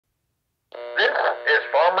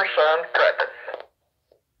Farmer Son Prepping.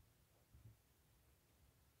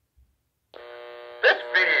 This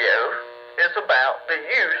video is about the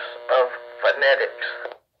use of phonetics.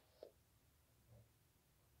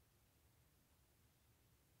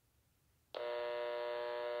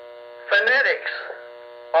 Phonetics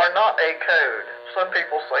are not a code. Some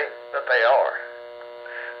people think that they are.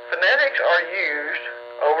 Phonetics are used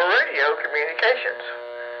over radio communications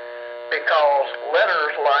because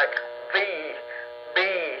letters like V, B,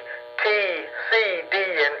 T, C, D,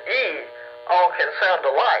 and E all can sound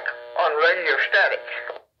alike on radio static.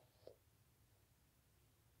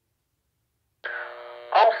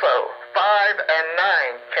 Also, 5 and 9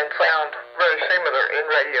 can sound very similar in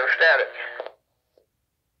radio static.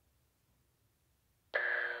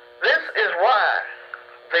 This is why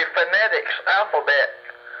the phonetics alphabet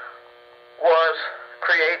was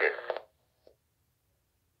created.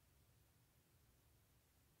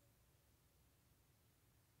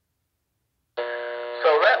 So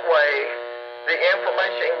that way, the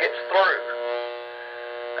information gets through.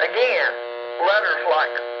 Again, letters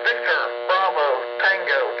like Victor, Bravo,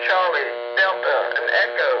 Tango, Charlie, Delta, and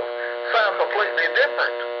Echo sound completely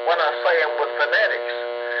different when I say them with phonetics.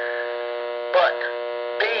 But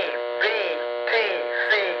B, V, T,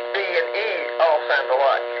 C, D, and E all sound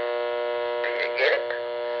alike. Do you get it?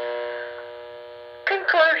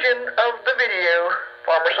 Conclusion of the video.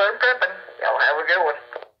 Farmer Son Prepping. Y'all have a good one.